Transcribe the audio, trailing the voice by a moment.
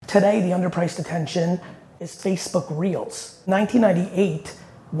Today, the underpriced attention is Facebook Reels. 1998,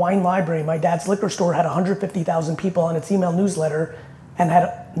 Wine Library, my dad's liquor store, had 150,000 people on its email newsletter and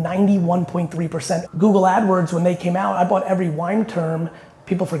had 91.3%. Google AdWords, when they came out, I bought every wine term.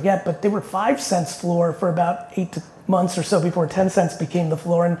 People forget, but they were 5 cents floor for about 8 months or so before 10 cents became the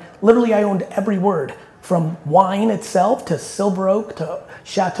floor. And literally I owned every word, from wine itself to Silver Oak to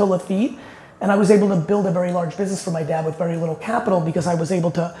Chateau Lafite. And I was able to build a very large business for my dad with very little capital because I was able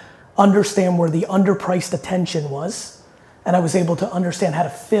to understand where the underpriced attention was. And I was able to understand how to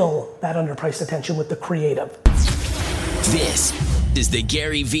fill that underpriced attention with the creative. This is the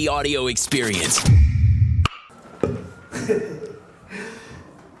Gary V audio experience.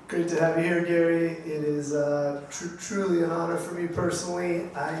 Great to have you here, Gary. It is truly an honor for me personally.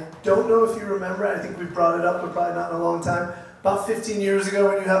 I don't know if you remember, I think we brought it up, but probably not in a long time. About 15 years ago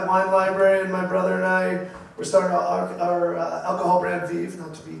when you had Wine Library and my brother and I were starting our alcohol brand Vive,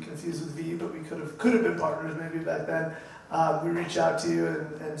 not to be confused with V, but we could have been partners maybe back then. We reached out to you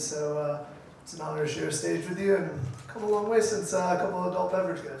and so it's an honor to share a stage with you and come a long way since a couple of adult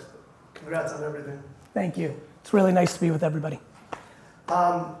beverage guys. Congrats on everything. Thank you. It's really nice to be with everybody.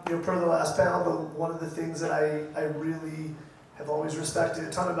 Per the last panel, but one of the things that I really have always respected a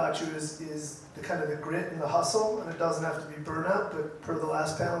ton about you is the kind of the grit and the hustle, and it doesn't have to be burnout, but per the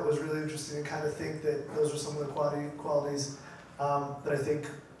last panel, it was really interesting to kind of think that those are some of the qualities that I think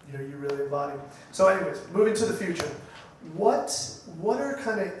you really embody. So anyways, moving to the future, what are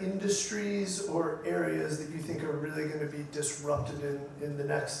kind of industries or areas that you think are really going to be disrupted in the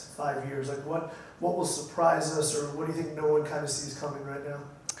next 5 years? Like what will surprise us, or what do you think no one kind of sees coming right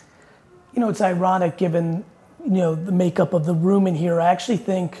now? It's ironic given the makeup of the room in here. I actually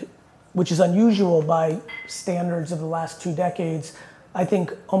think, which is unusual by standards of the last 2 decades, I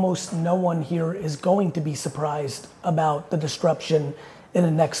think almost no one here is going to be surprised about the disruption in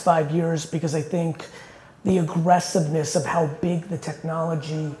the next 5 years, because I think the aggressiveness of how big the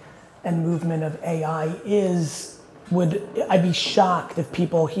technology and movement of AI is, I'd be shocked if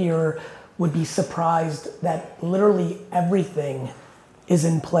people here would be surprised that literally everything is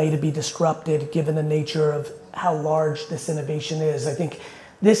in play to be disrupted given the nature of how large this innovation is. I think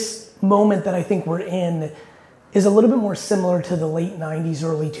this moment that I think we're in is a little bit more similar to the late 90s,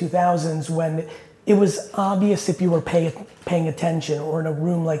 early 2000s, when it was obvious if you were paying attention, or in a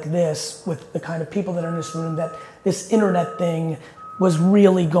room like this with the kind of people that are in this room, that this internet thing was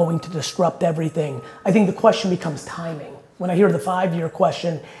really going to disrupt everything. I think the question becomes timing. When I hear the 5-year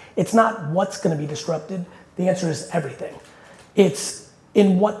question, it's not what's going to be disrupted. The answer is everything. It's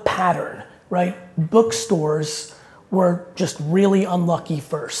in what pattern, right? Bookstores were just really unlucky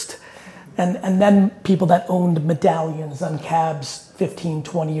first. And then people that owned medallions on cabs 15,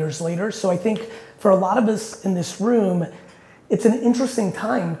 20 years later. So I think for a lot of us in this room, it's an interesting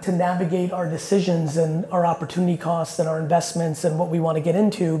time to navigate our decisions and our opportunity costs and our investments and what we want to get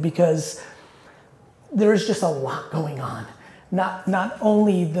into, because there's just a lot going on. Not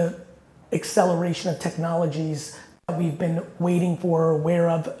only the acceleration of technologies that we've been waiting for or aware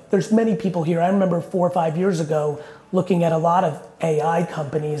of. There's many people here. I remember 4 or 5 years ago looking at a lot of AI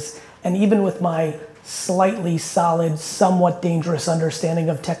companies, and even with my slightly solid, somewhat dangerous understanding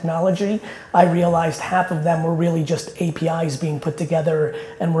of technology, I realized half of them were really just APIs being put together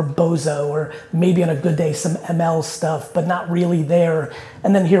and were bozo, or maybe on a good day some ML stuff, but not really there.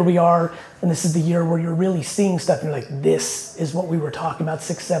 And then here we are, and this is the year where you're really seeing stuff and you're like, this is what we were talking about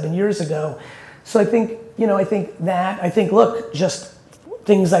 6, 7 years ago. So I think, look, just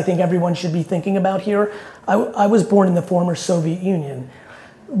things I think everyone should be thinking about here. I was born in the former Soviet Union.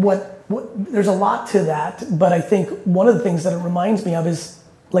 There's a lot to that, but I think one of the things that it reminds me of is,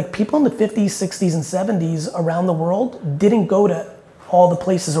 like, people in the 50s, 60s, and 70s around the world didn't go to all the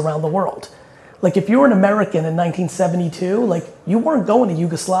places around the world. Like, if you were an American in 1972, like, you weren't going to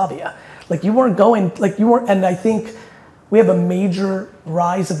Yugoslavia. And I think we have a major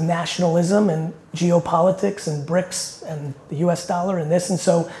rise of nationalism and geopolitics and BRICS and the US dollar and this. And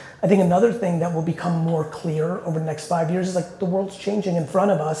so I think another thing that will become more clear over the next 5 years is, like, the world's changing in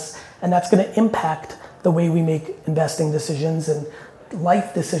front of us, and that's going to impact the way we make investing decisions and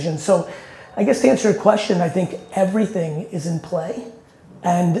life decisions. So I guess to answer your question, I think everything is in play,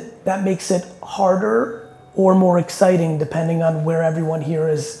 and that makes it harder or more exciting depending on where everyone here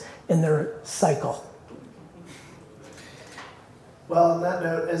is in their cycle. Well, on that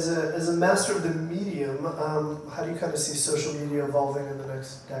note, as a master of the medium, how do you kind of see social media evolving in the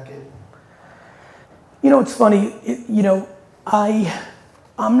next decade? It's funny.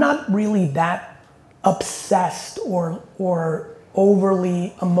 I'm not really that obsessed or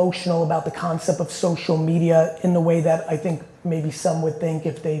overly emotional about the concept of social media in the way that I think maybe some would think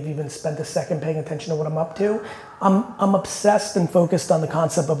if they've even spent a second paying attention to what I'm up to. I'm obsessed and focused on the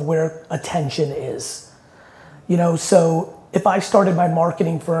concept of where attention is. So if I started my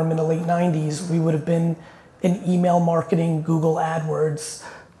marketing firm in the late 90s, we would have been an email marketing, Google AdWords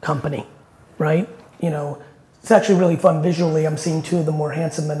company, right? It's actually really fun visually. I'm seeing two of the more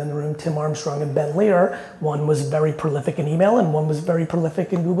handsome men in the room, Tim Armstrong and Ben Lear. One was very prolific in email and one was very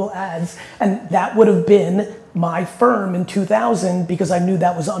prolific in Google Ads. And that would have been my firm in 2000 because I knew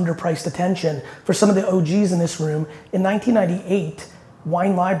that was underpriced attention. For some of the OGs in this room, in 1998,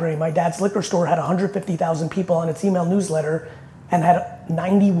 Wine Library, my dad's liquor store, had 150,000 people on its email newsletter and had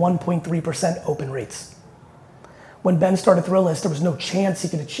 91.3% open rates. When Ben started Thrillist, there was no chance he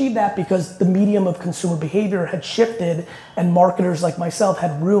could achieve that because the medium of consumer behavior had shifted and marketers like myself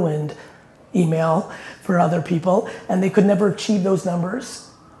had ruined email for other people and they could never achieve those numbers.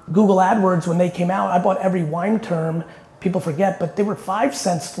 Google AdWords, when they came out, I bought every wine term, people forget, but they were 5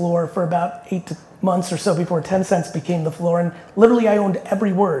 cents floor for about 8 months or so before 10 cents became the floor. And literally I owned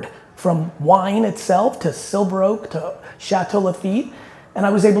every word from wine itself to Silver Oak to Chateau Lafite. And I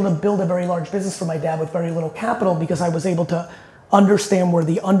was able to build a very large business for my dad with very little capital because I was able to understand where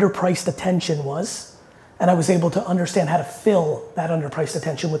the underpriced attention was. And I was able to understand how to fill that underpriced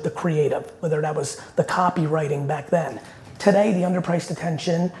attention with the creative, whether that was the copywriting back then. Today, the underpriced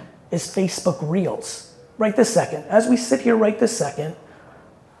attention is Facebook Reels. Right this second, as we sit here right this second,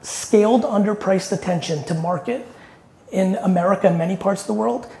 scaled underpriced attention to market in America and many parts of the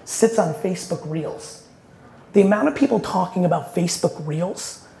world sits on Facebook Reels. The amount of people talking about Facebook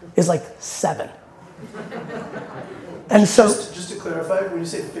Reels is like 7. And so, just to clarify, when you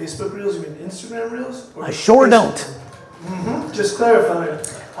say Facebook Reels, you mean Instagram Reels? I sure Facebook? don't. Mm-hmm. Just clarifying.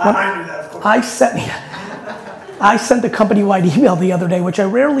 I knew that, of course. I sent a company-wide email the other day, which I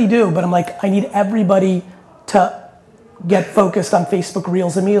rarely do, but I'm like, I need everybody to get focused on Facebook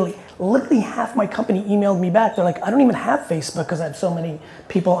Reels immediately. Literally half my company emailed me back. They're like, I don't even have Facebook because I have so many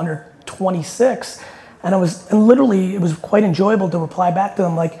people under 26. And literally, it was quite enjoyable to reply back to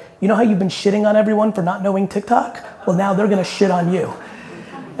them like, you know how you've been shitting on everyone for not knowing TikTok? Well, now they're gonna shit on you.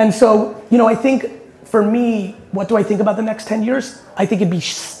 And so, I think for me, what do I think about the next 10 years? I think it'd be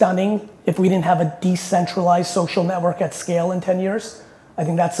stunning if we didn't have a decentralized social network at scale in 10 years. I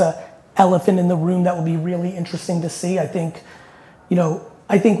think that's an elephant in the room that will be really interesting to see. I think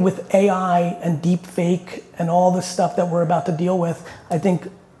with AI and deep fake and all the stuff that we're about to deal with, I think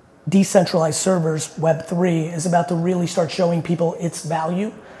decentralized servers, Web3, is about to really start showing people its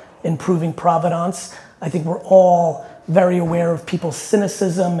value, improving provenance. I think we're all very aware of people's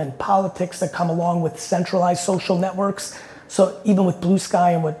cynicism and politics that come along with centralized social networks. So even with Blue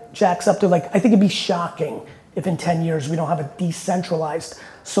Sky and what Jack's up to, I think it'd be shocking if in 10 years we don't have a decentralized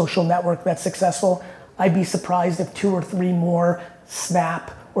social network that's successful. I'd be surprised if 2 or 3 more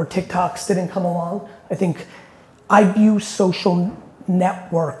Snap or TikToks didn't come along. I think I view social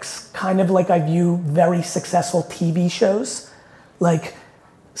networks kind of like I view very successful TV shows like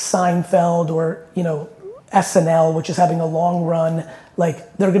Seinfeld or SNL, which is having a long run.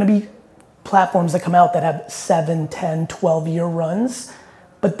 Like there are going to be platforms that come out that have 7, 10, 12-year runs,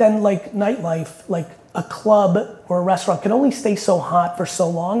 but then like nightlife, like a club or a restaurant can only stay so hot for so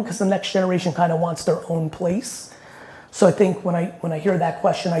long because the next generation kind of wants their own place. So I think when I hear that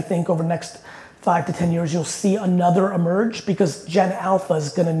question, I think over the next 5 to 10 years, you'll see another emerge because Gen Alpha is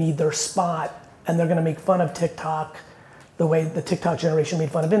going to need their spot and they're going to make fun of TikTok the way the TikTok generation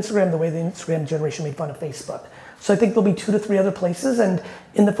made fun of Instagram, the way the Instagram generation made fun of Facebook. So I think there'll be 2 to 3 other places, and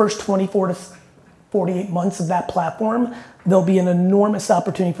in the first 24 to 48 months of that platform, there'll be an enormous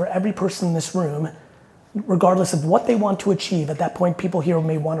opportunity for every person in this room, regardless of what they want to achieve. At that point, people here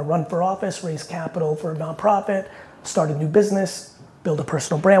may want to run for office, raise capital for a nonprofit, start a new business, build a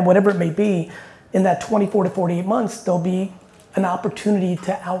personal brand, whatever it may be. In that 24 to 48 months, there'll be an opportunity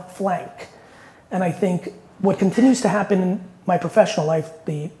to outflank. And I think what continues to happen in my professional life,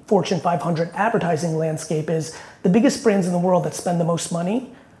 the Fortune 500 advertising landscape, is the biggest brands in the world that spend the most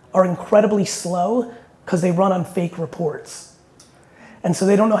money are incredibly slow because they run on fake reports. And so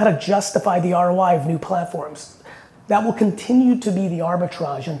they don't know how to justify the ROI of new platforms. That will continue to be the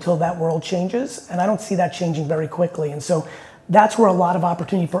arbitrage until that world changes, and I don't see that changing very quickly. And so that's where a lot of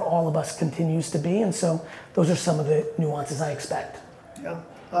opportunity for all of us continues to be, and so those are some of the nuances I expect. Yeah.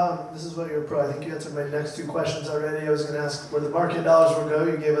 This is what you're pro. I think you answered my next 2 questions already. I was going to ask where the marketing dollars will go.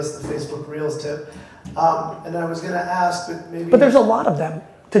 You gave us the Facebook Reels tip. And I was going to ask, but maybe... But there's a lot of them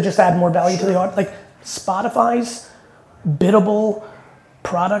to just add more value to the audience. Like Spotify's biddable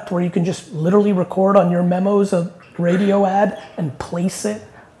product where you can just literally record on your memos a radio ad and place it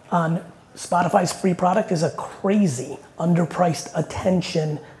on Spotify's free product is a crazy, underpriced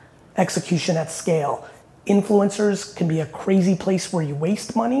attention execution at scale. Influencers can be a crazy place where you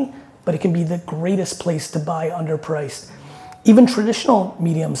waste money, but it can be the greatest place to buy underpriced. Even traditional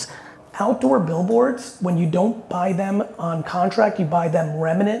mediums, outdoor billboards, when you don't buy them on contract, you buy them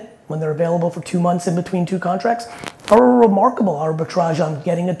remnant when they're available for 2 months in between two contracts, are a remarkable arbitrage on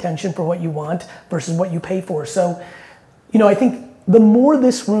getting attention for what you want versus what you pay for. So, I think the more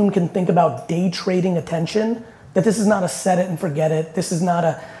this room can think about day trading attention, that this is not a set it and forget it,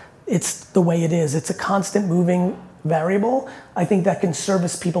 it's the way it is. It's a constant moving variable. I think that can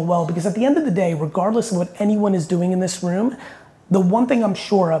service people well, because at the end of the day, regardless of what anyone is doing in this room, the one thing I'm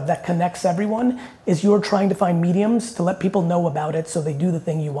sure of that connects everyone is you're trying to find mediums to let people know about it so they do the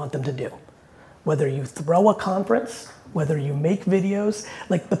thing you want them to do. Whether you throw a conference, whether you make videos,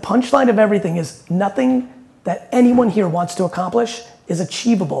 like the punchline of everything is nothing that anyone here wants to accomplish is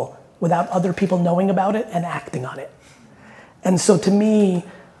achievable without other people knowing about it and acting on it. And so to me,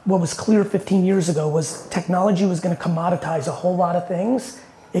 what was clear 15 years ago was technology was going to commoditize a whole lot of things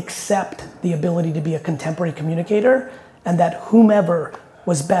except the ability to be a contemporary communicator, and that whomever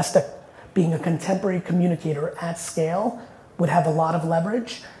was best at being a contemporary communicator at scale would have a lot of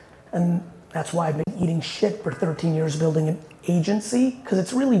leverage. And that's why I've been eating shit for 13 years building an agency, because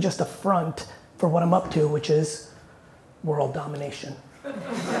it's really just a front for what I'm up to, which is world domination. Don't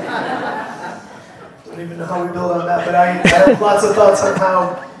even know how we build on that, but I have lots of thoughts on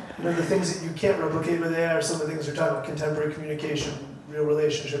how the things that you can't replicate with AI are some of the things you're talking about, contemporary communication, real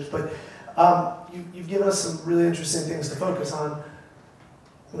relationships. But you've given us some really interesting things to focus on.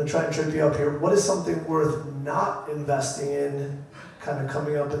 I'm going to try and trip you up here. What is something worth not investing in kind of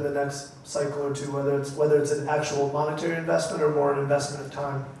coming up in the next cycle or two, whether it's an actual monetary investment or more an investment of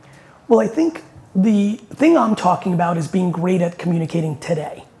time? Well, I think the thing I'm talking about is being great at communicating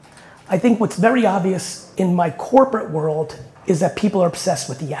today. I think what's very obvious in my corporate world is that people are obsessed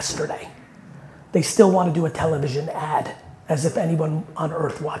with yesterday. They still want to do a television ad as if anyone on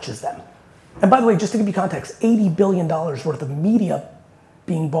earth watches them. And by the way, just to give you context, $80 billion worth of media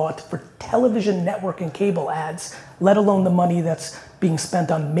being bought for television, network, and cable ads, let alone the money that's being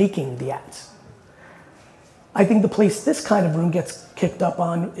spent on making the ads. I think the place this kind of room gets kicked up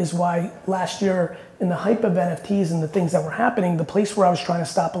on is why last year in the hype of NFTs and the things that were happening, the place where I was trying to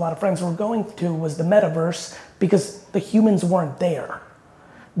stop a lot of friends were going to was the metaverse, because the humans weren't there.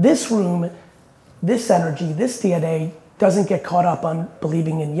 This room, this energy, this DNA doesn't get caught up on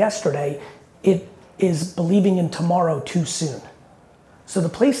believing in yesterday. It is believing in tomorrow too soon. So the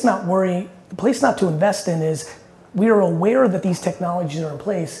place not to invest in is, we are aware that these technologies are in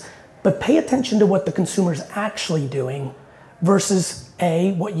place, but pay attention to what the consumer's actually doing versus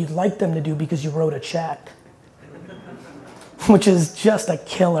what you'd like them to do because you wrote a check, which is just a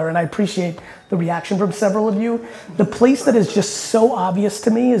killer. And I appreciate the reaction from several of you. The place that is just so obvious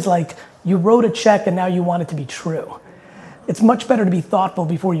to me is like, you wrote a check and now you want it to be true. It's much better to be thoughtful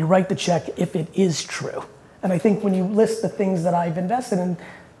before you write the check if it is true. And I think when you list the things that I've invested in,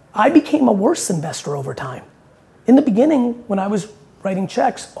 I became a worse investor over time. In the beginning, when I was writing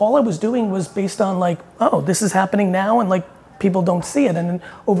checks, all I was doing was based on like, oh, this is happening now, and like people don't see it. And then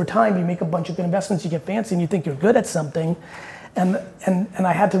over time, you make a bunch of good investments, you get fancy, and you think you're good at something. And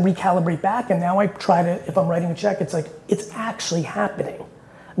I had to recalibrate back, and now I try to, if I'm writing a check, it's like, it's actually happening.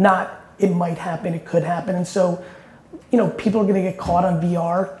 Not, it might happen, it could happen. And so, people are gonna get caught on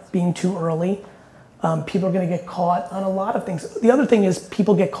VR being too early. People are gonna get caught on a lot of things. The other thing is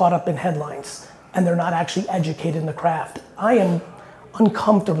people get caught up in headlines, and they're not actually educated in the craft. I am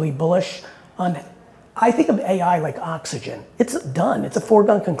uncomfortably bullish on, I think of AI like oxygen. It's done, it's a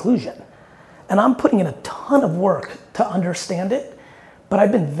foregone conclusion. And I'm putting in a ton of work to understand it, but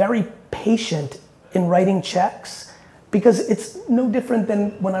I've been very patient in writing checks, because it's no different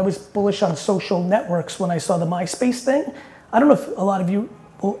than when I was bullish on social networks when I saw the MySpace thing. I don't know if a lot of you,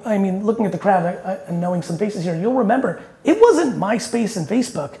 looking at the crowd and knowing some faces here, you'll remember, it wasn't MySpace and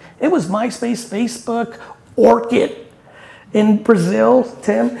Facebook. It was MySpace, Facebook, Orkut in Brazil,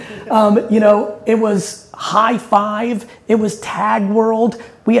 Tim. It was High Five, it was Tag World.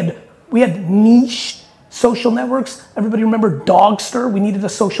 We had niche social networks. Everybody remember Dogster? We needed a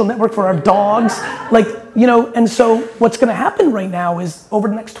social network for our dogs. And so what's gonna happen right now is, over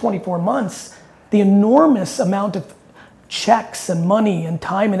the next 24 months, the enormous amount of checks and money and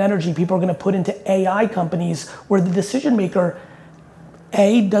time and energy people are gonna put into AI companies, where the decision maker,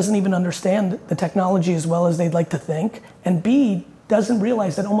 A, doesn't even understand the technology as well as they'd like to think, and B, doesn't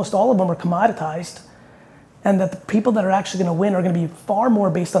realize that almost all of them are commoditized, and that the people that are actually going to win are going to be far more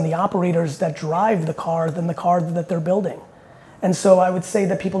based on the operators that drive the car than the car that they're building. And so I would say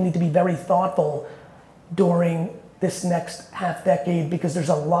that people need to be very thoughtful during this next half decade because there's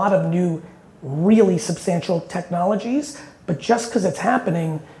a lot of new, really substantial technologies, but just because it's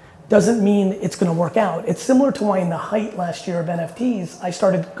happening doesn't mean it's gonna work out. It's similar to why in the height last year of NFTs, I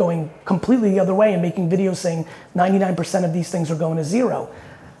started going completely the other way and making videos saying 99% of these things are going to zero.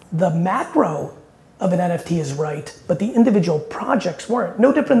 The macro of an NFT is right, but the individual projects weren't.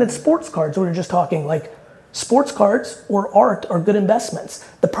 No different than sports cards. We were just talking like sports cards or art are good investments.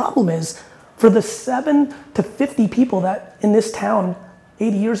 The problem is for the 7 to 50 people that in this town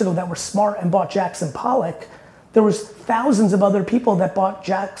 80 years ago that were smart and bought Jackson Pollock, there was thousands of other people that bought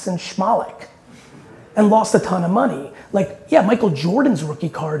Jackson Schmollick and lost a ton of money. Like, yeah, Michael Jordan's rookie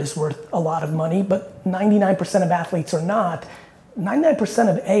card is worth a lot of money, but 99% of athletes are not. 99%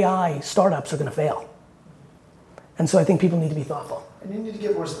 of AI startups are gonna fail. And so I think people need to be thoughtful. And you need to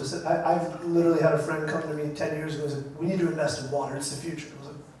get more specific. I've literally had a friend come to me 10 years ago and said, we need to invest in water, it's the future. I was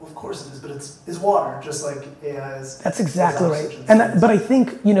like, well, of course it is, but it's water, just like AI is. That's exactly right. But I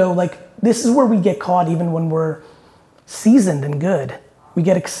think, you know, like this is where we get caught even when we're seasoned and good. We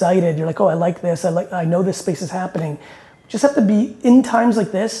get excited, you're like, oh, I like this, I know this space is happening. Just have to be, in times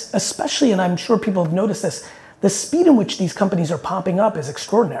like this, especially, and I'm sure people have noticed this, the speed in which these companies are popping up is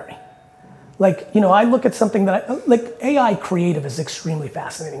extraordinary. Like, you know, I look at something that like AI creative is extremely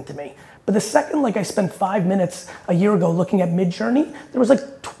fascinating to me. But the second, like I spent 5 minutes a year ago looking at Midjourney, there was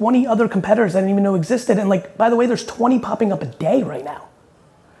like 20 other competitors I didn't even know existed. And like, by the way, there's 20 popping up a day right now.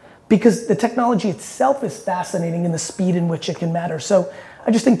 Because the technology itself is fascinating in the speed in which it can matter. So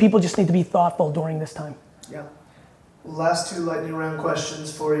I just think people just need to be thoughtful during this time. Yeah. Last 2 lightning round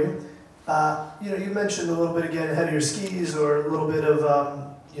questions for you. You know, you mentioned a little bit again ahead of your skis or a little bit of,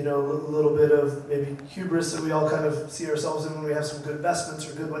 you know, a little bit of maybe hubris that we all kind of see ourselves in when we have some good investments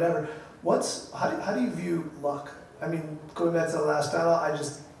or good whatever. How do you view luck? I mean, going back to the last panel, I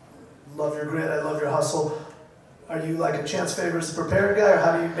just love your grit, I love your hustle. Are you like a chance favors the prepared guy, or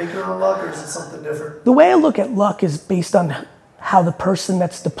how do you make your own luck, or is it something different? The way I look at luck is based on how the person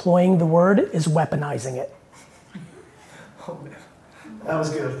that's deploying the word is weaponizing it. Oh man, that was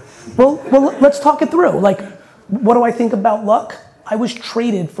good. Well, let's talk it through. Like, what do I think about luck? I was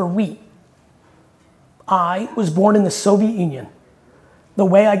traded for wheat. I was born in the Soviet Union. The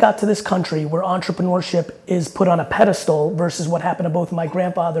way I got to this country where entrepreneurship is put on a pedestal versus what happened to both my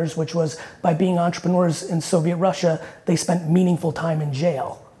grandfathers, which was by being entrepreneurs in Soviet Russia, they spent meaningful time in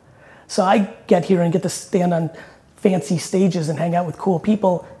jail. So I get here and get to stand on fancy stages and hang out with cool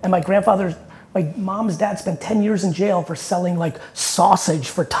people. And my mom's dad spent 10 years in jail for selling like sausage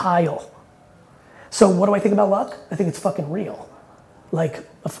for tile. So what do I think about luck? I think it's fucking real. Like,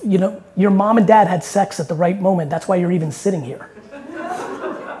 you know, your mom and dad had sex at the right moment. That's why you're even sitting here.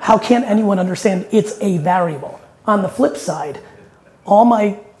 How can anyone understand it's a variable? On the flip side, all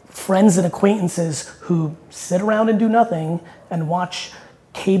my friends and acquaintances who sit around and do nothing and watch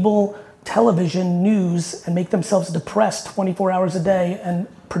cable television news and make themselves depressed 24 hours a day and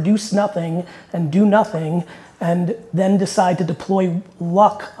produce nothing and do nothing and then decide to deploy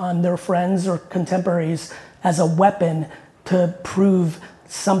luck on their friends or contemporaries as a weapon to prove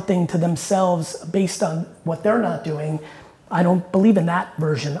something to themselves based on what they're not doing. I don't believe in that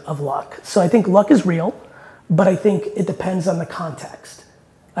version of luck. So I think luck is real, but I think it depends on the context.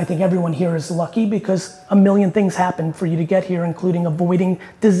 I think everyone here is lucky because a million things happen for you to get here, including avoiding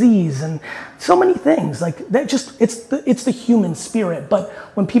disease and so many things. Like that just, it's the human spirit. But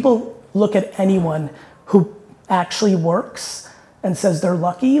when people look at anyone who actually works and says they're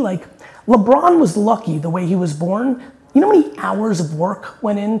lucky, like LeBron was lucky the way he was born. You know how many hours of work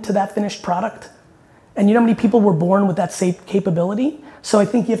went into that finished product? And you know how many people were born with that same capability? So I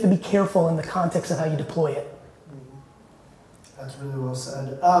think you have to be careful in the context of how you deploy it. That's really well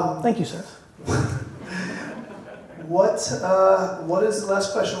said. Thank you, sir. What is the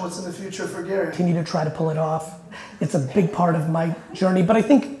last question? What's in the future for Gary? Continue to try to pull it off. It's a big part of my journey, but I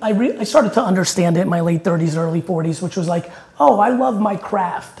think I started to understand it in my late 30s, early 40s, which was like, oh, I love my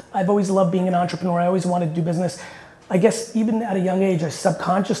craft. I've always loved being an entrepreneur. I always wanted to do business. I guess even at a young age, I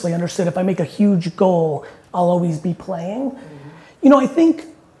subconsciously understood if I make a huge goal, I'll always be playing. Mm-hmm. You know, I think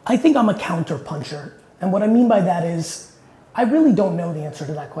I'm a counter puncher. And what I mean by that is, I really don't know the answer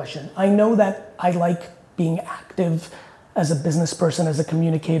to that question. I know that I like being active as a business person, as a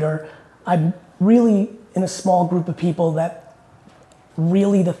communicator. I'm really in a small group of people that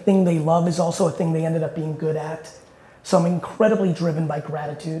really the thing they love is also a thing they ended up being good at. So I'm incredibly driven by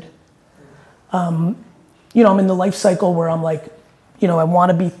gratitude. You know, I'm in the life cycle where I'm like, you know, I want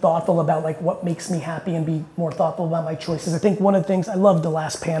to be thoughtful about like what makes me happy and be more thoughtful about my choices. I think one of the things, I loved the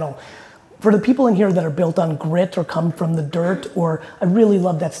last panel. for the people in here that are built on grit or come from the dirt, or I really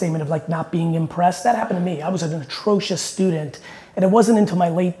love that statement of like not being impressed. That happened to me. I was an atrocious student, and it wasn't until my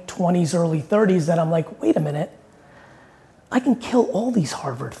late 20s, early 30s that I'm like, wait a minute, I can kill all these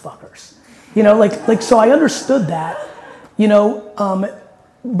Harvard fuckers. You know, like so I understood that, you know,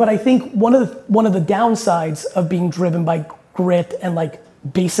 but I think one of the downsides of being driven by grit and like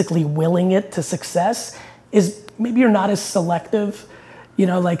basically willing it to success is maybe you're not as selective, you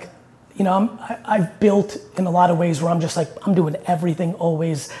know, like, you know, I've built in a lot of ways where I'm just like, I'm doing everything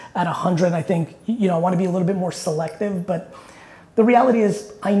always at 100. I think, you know, I want to be a little bit more selective, but the reality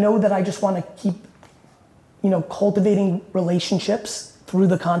is I know that I just want to keep, you know, cultivating relationships through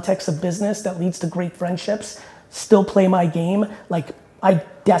the context of business that leads to great friendships, still play my game. Like I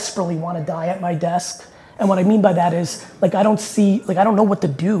desperately want to die at my desk. And what I mean by that is like, I don't know what to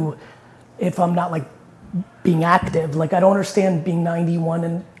do if I'm not like being active. Like I don't understand being 91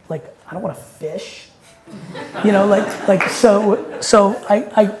 and like, I don't want to fish, you know, so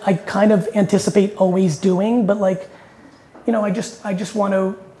I kind of anticipate always doing, but like, you know, I just want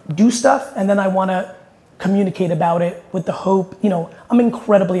to do stuff and then I want to communicate about it with the hope, you know, I'm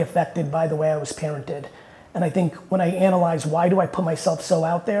incredibly affected by the way I was parented. And I think when I analyze why do I put myself so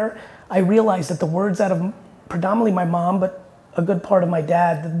out there, I realize that the words out of predominantly my mom, but a good part of my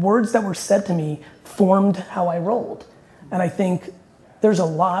dad, the words that were said to me formed how I rolled. And I think there's a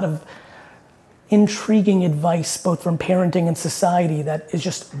lot of intriguing advice, both from parenting and society, that is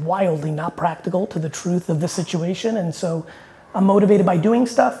just wildly not practical to the truth of the situation. And so I'm motivated by doing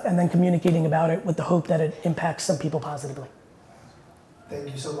stuff and then communicating about it with the hope that it impacts some people positively. Thank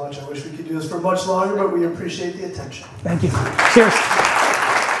you so much. I wish we could do this for much longer, but we appreciate the attention. Thank you. Cheers.